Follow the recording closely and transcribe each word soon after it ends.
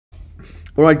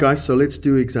All right, guys, so let's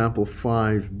do example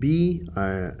 5b.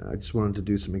 I just wanted to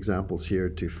do some examples here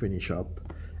to finish up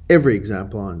every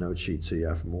example on a note sheet so you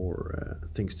have more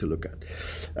things to look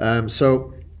at.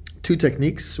 So two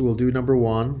techniques. We'll do number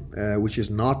one, which is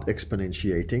not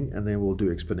exponentiating, and then we'll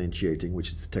do exponentiating,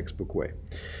 which is the textbook way.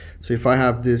 So if I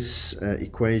have this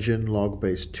equation, log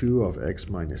base 2 of x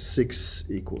minus 6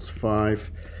 equals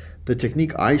 5, the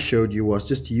technique I showed you was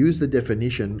just to use the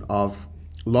definition of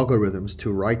logarithms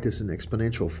to write this in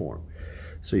exponential form.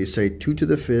 So you say 2 to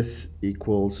the 5th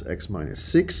equals x minus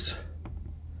 6,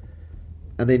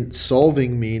 and then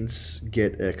solving means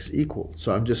get x equal.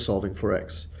 So I'm just solving for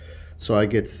x. So I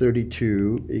get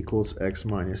 32 equals x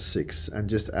minus 6, and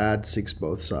just add 6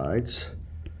 both sides.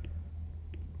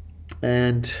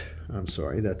 And I'm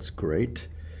sorry, that's great.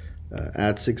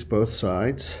 Add 6 both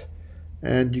sides,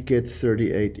 and you get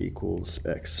 38 equals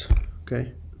x.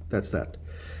 Okay, that's that.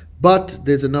 But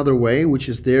there's another way, which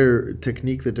is their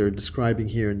technique that they're describing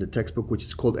here in the textbook, which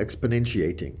is called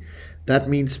exponentiating. That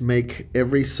means make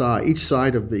each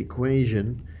side of the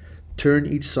equation, turn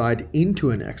each side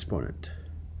into an exponent.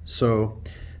 So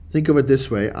think of it this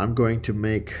way. I'm going to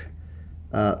make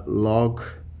log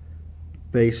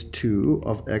base 2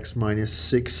 of x minus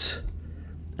 6,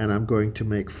 and I'm going to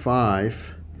make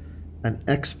 5 an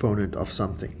exponent of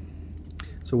something.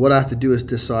 So what I have to do is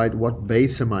decide what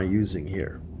base am I using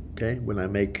here. Okay, when I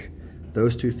make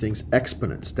those two things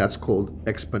exponents, that's called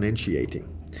exponentiating.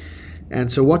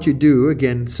 And so what you do,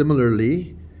 again,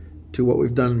 similarly to what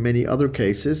we've done in many other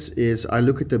cases, is I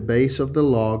look at the base of the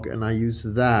log and I use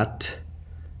that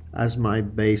as my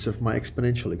base of my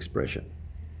exponential expression.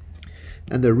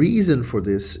 And the reason for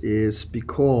this is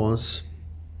because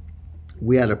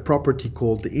we had a property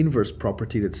called the inverse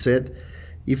property that said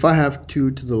if I have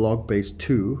 2 to the log base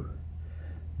 2,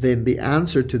 then the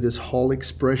answer to this whole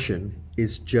expression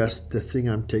is just the thing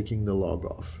I'm taking the log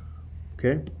of.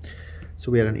 Okay?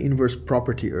 So we had an inverse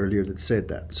property earlier that said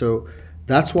that. So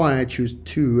that's why I choose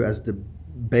 2 as the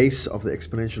base of the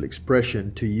exponential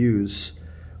expression to use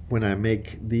when I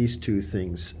make these two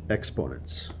things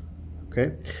exponents.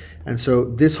 Okay? And so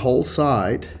this whole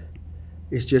side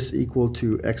is just equal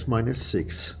to x minus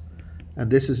 6,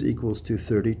 and this is equals to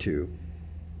 32.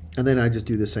 And then I just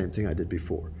do the same thing I did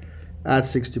before. Add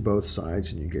 6 to both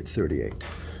sides and you get 38.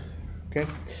 Okay,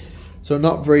 so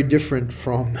not very different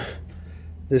from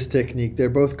this technique. They're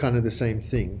both kind of the same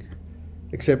thing,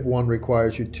 except one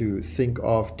requires you to think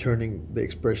of turning the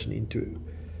expression into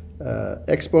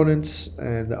exponents,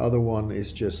 and the other one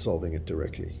is just solving it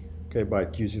directly, okay, by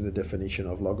using the definition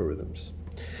of logarithms.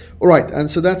 All right, and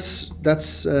so that's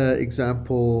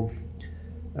example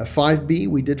 5b.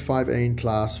 We did 5a in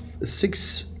class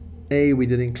 6a. We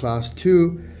did in class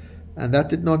 2. And that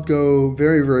did not go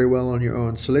very, very well on your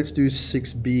own. So let's do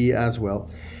 6b as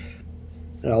well.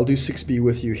 I'll do 6b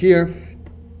with you here.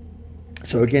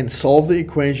 So again, solve the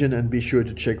equation and be sure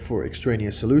to check for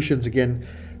extraneous solutions. Again,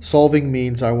 solving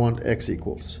means I want x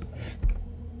equals.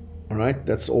 All right,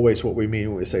 that's always what we mean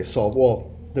when we say solve,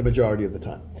 well, the majority of the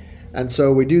time. And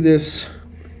so we do this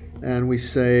and we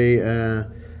say,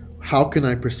 how can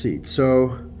I proceed?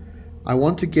 So I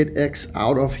want to get x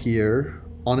out of here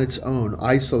on its own,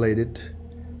 isolated,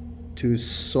 to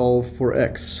solve for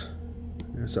x.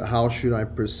 So how should I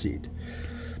proceed?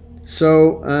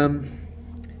 So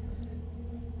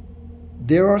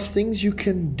there are things you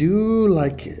can do,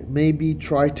 like maybe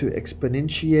try to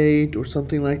exponentiate or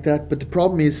something like that, but the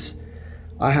problem is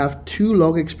I have 2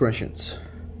 log expressions.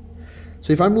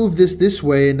 So if I move this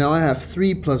way, now I have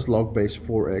 3 plus log base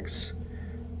 4x.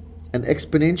 And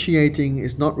exponentiating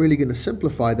is not really going to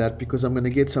simplify that because I'm going to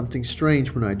get something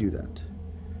strange when I do that.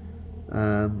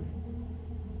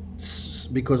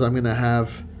 Because I'm going to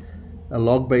have a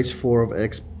log base 4 of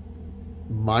x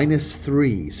minus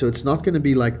 3. So it's not going to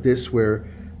be like this where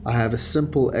I have a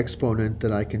simple exponent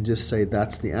that I can just say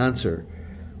that's the answer.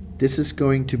 This is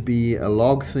going to be a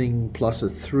log thing plus a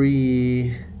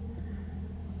 3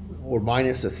 or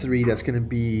minus a 3. That's going to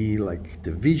be like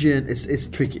division. It's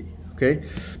tricky. Okay,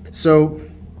 so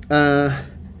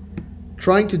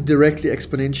trying to directly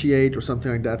exponentiate or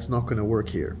something like that's not going to work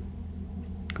here.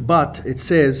 But it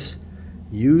says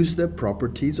use the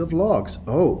properties of logs.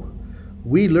 Oh,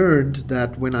 we learned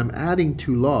that when I'm adding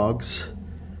 2 logs,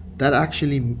 that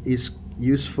actually is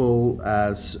useful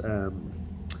as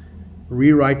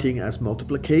rewriting as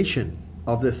multiplication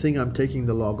of the thing I'm taking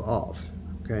the log of.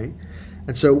 Okay,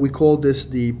 and so we call this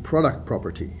the product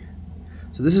property.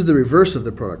 So this is the reverse of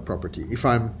the product property. If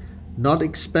I'm not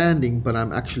expanding, but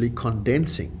I'm actually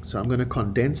condensing. So I'm going to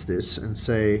condense this and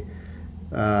say,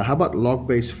 how about log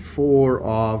base 4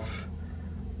 of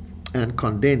and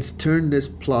condense, turn this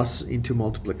plus into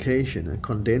multiplication and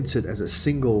condense it as a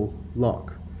single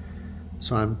log.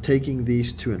 So I'm taking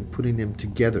these two and putting them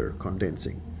together,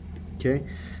 condensing. Okay,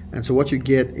 and so what you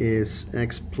get is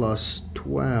x plus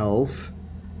 12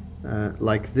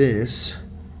 like this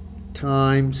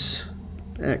times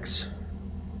x.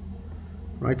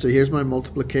 Right, so here's my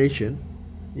multiplication.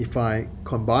 If I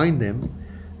combine them,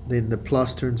 then the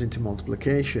plus turns into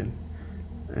multiplication,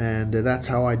 and that's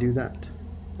how I do that.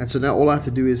 And so now all I have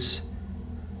to do is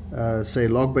say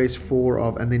log base 4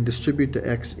 of, and then distribute the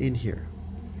x in here.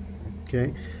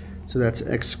 Okay, so that's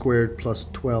x squared plus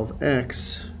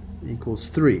 12x equals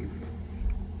 3.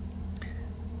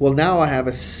 Well, now I have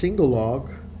a single log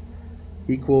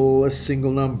equal a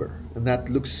single number, and that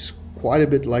looks quite a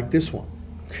bit like this one,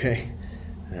 okay,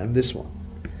 and this one.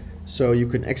 So you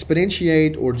can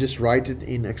exponentiate or just write it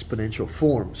in exponential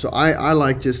form. So I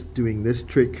like just doing this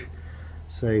trick,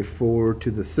 say 4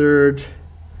 to the third.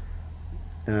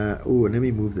 Oh, and let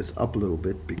me move this up a little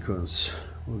bit because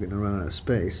we're going to run out of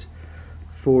space.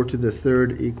 4 to the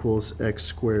third equals x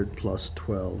squared plus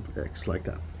 12x, like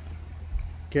that.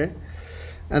 Okay,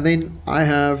 and then I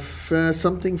have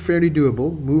something fairly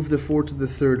doable. Move the 4 to the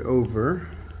third over,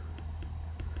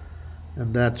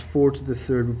 and that 4 to the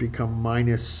third would become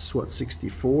minus, what,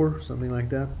 64, something like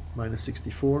that, minus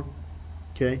 64.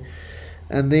 Okay,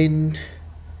 and then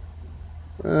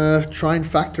try and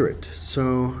factor it.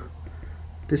 So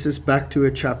this is back to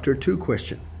a chapter 2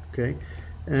 question. Okay,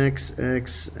 x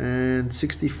and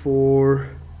 64,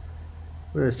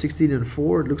 16 and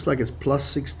 4, it looks like it's plus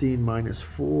 16 minus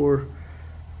 4,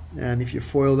 and if you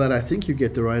FOIL that, I think you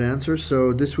get the right answer.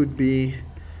 So this would be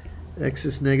x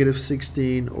is negative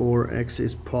 16 or x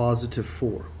is positive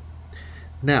 4.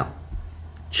 Now,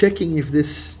 checking if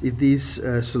these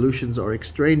solutions are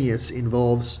extraneous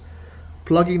involves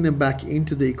plugging them back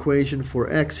into the equation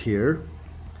for x here,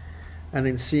 and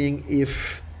then seeing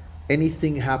if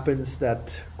anything happens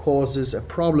that causes a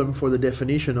problem for the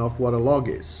definition of what a log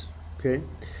is. Okay,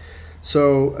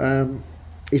 so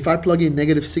if I plug in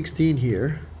negative 16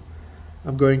 here,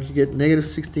 I'm going to get negative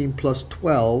 16 plus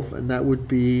 12, and that would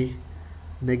be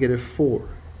negative 4.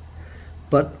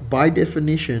 But by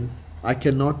definition, I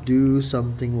cannot do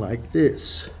something like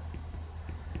this.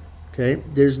 Okay,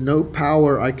 there's no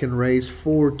power I can raise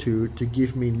 4 to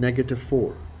give me negative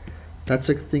 4. That's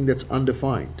a thing that's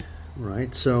undefined,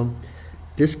 right? So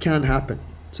this can't happen.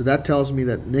 So that tells me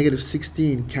that negative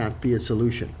 16 can't be a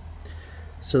solution.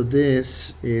 So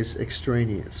this is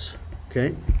extraneous.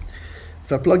 Okay,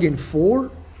 if I plug in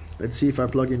 4, let's see if I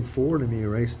plug in 4. Let me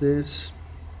erase this.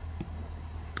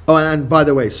 Oh, and by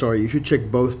the way, sorry, you should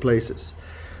check both places.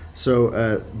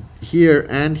 So here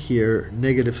and here,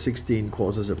 negative 16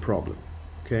 causes a problem.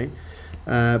 Okay,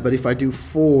 but if I do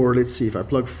 4, let's see, if I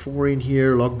plug 4 in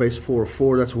here, log base 4 of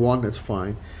 4, that's 1, that's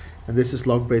fine. And this is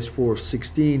log base 4 of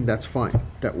 16, that's fine,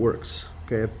 that works.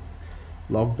 Okay,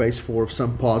 log base 4 of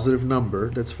some positive number,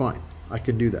 that's fine, I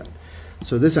can do that.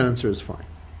 So this answer is fine,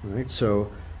 right?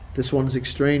 So this one is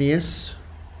extraneous,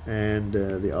 and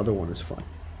the other one is fine.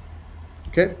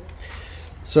 Okay,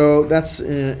 so that's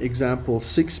example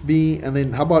 6b, and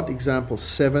then how about example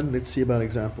 7? Let's see about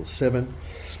example 7.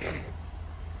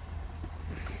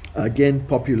 Again,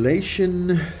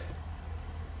 population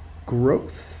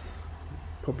growth.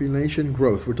 Population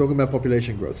growth. We're talking about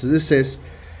population growth. So this says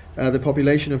the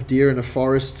population of deer in a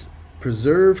forest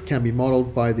preserve can be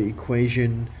modeled by the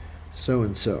equation so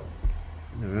and so.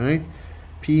 All right.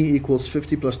 P equals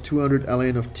 50 plus 200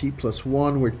 ln of t plus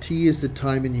 1, where t is the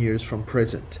time in years from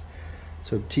present.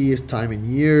 So t is time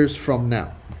in years from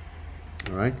now.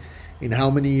 All right. In how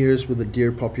many years will the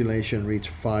deer population reach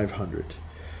 500?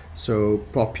 So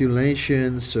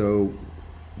population, so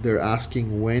they're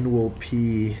asking when will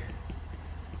P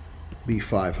be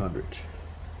 500?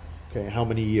 Okay, how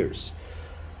many years?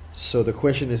 So the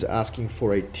question is asking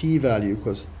for a t value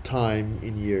because time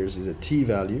in years is a t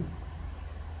value.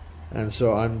 And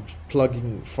so I'm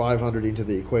plugging 500 into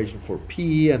the equation for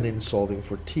P and then solving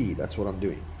for t. That's what I'm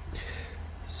doing.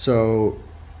 So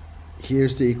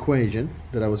here's the equation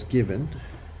that I was given.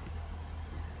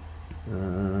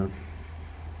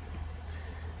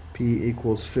 P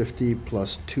equals 50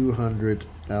 plus 200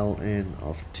 ln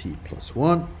of t plus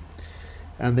 1.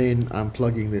 And then I'm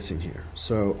plugging this in here.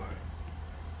 So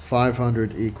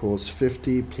 500 equals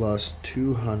 50 plus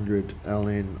 200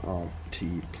 ln of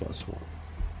t plus 1.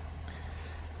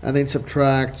 And then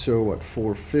subtract, so what,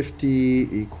 450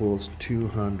 equals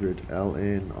 200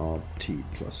 ln of t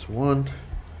plus 1.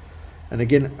 And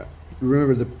again,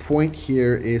 remember the point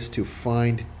here is to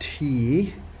find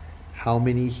t. How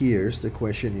many years? The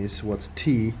question is what's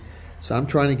t? So I'm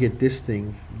trying to get this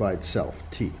thing by itself,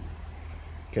 t.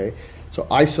 Okay, so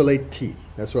isolate t.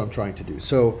 That's what I'm trying to do.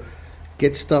 So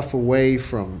get stuff away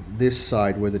from this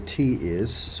side where the t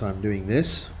is. So I'm doing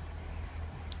this.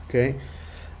 Okay,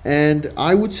 and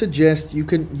I would suggest you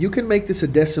can make this a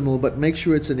decimal, but make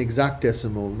sure it's an exact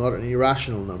decimal, not an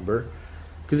irrational number.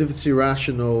 Because if it's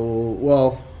irrational,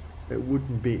 well, it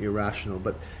wouldn't be irrational.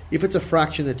 But if it's a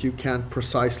fraction that you can't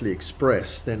precisely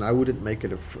express, then I wouldn't make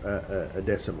it a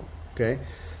decimal. Okay.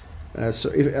 So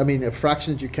a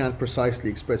fraction that you can't precisely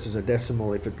express as a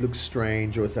decimal, if it looks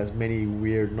strange or it has many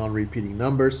weird non-repeating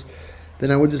numbers, then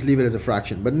I would just leave it as a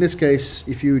fraction. But in this case,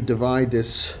 if you divide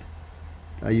this,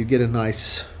 you get a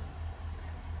nice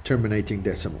terminating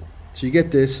decimal. So you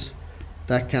get this,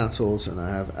 that cancels, and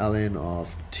I have ln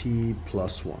of t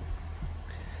plus 1.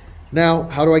 Now,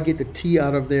 how do I get the t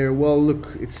out of there? Well,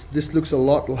 look, this looks a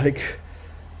lot like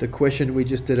the question we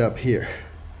just did up here,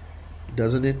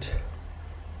 doesn't it?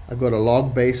 I've got a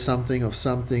log base something of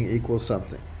something equals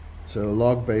something. So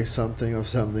log base something of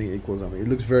something equals something. It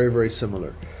looks very, very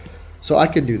similar. So I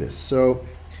can do this. So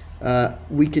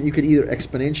you can either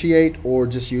exponentiate or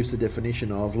just use the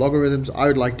definition of logarithms. I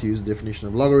would like to use the definition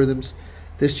of logarithms.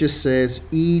 This just says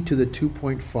e to the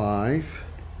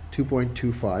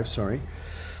 2.25, sorry,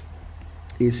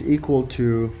 is equal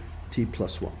to t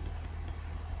plus 1.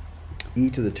 E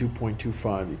to the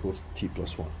 2.25 equals t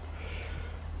plus 1.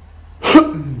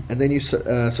 And then you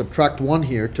subtract 1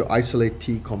 here to isolate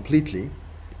t completely.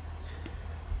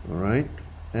 All right.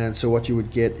 And so what you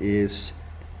would get is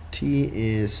t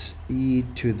is e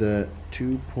to the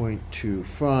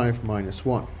 2.25 minus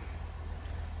 1.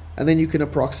 And then you can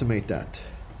approximate that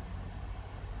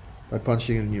by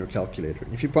punching it in your calculator.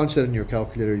 If you punch that in your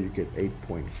calculator, you get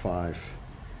 8.5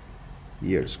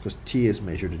 years, because t is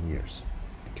measured in years.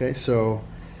 Okay, so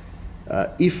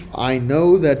if I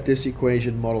know that this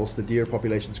equation models the deer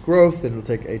population's growth, then it'll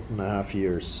take 8.5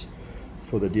 years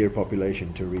for the deer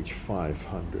population to reach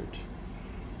 500.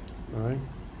 All right.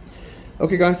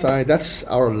 Okay, guys, that's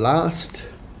our last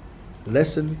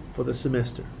lesson for the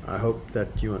semester. I hope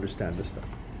that you understand this stuff.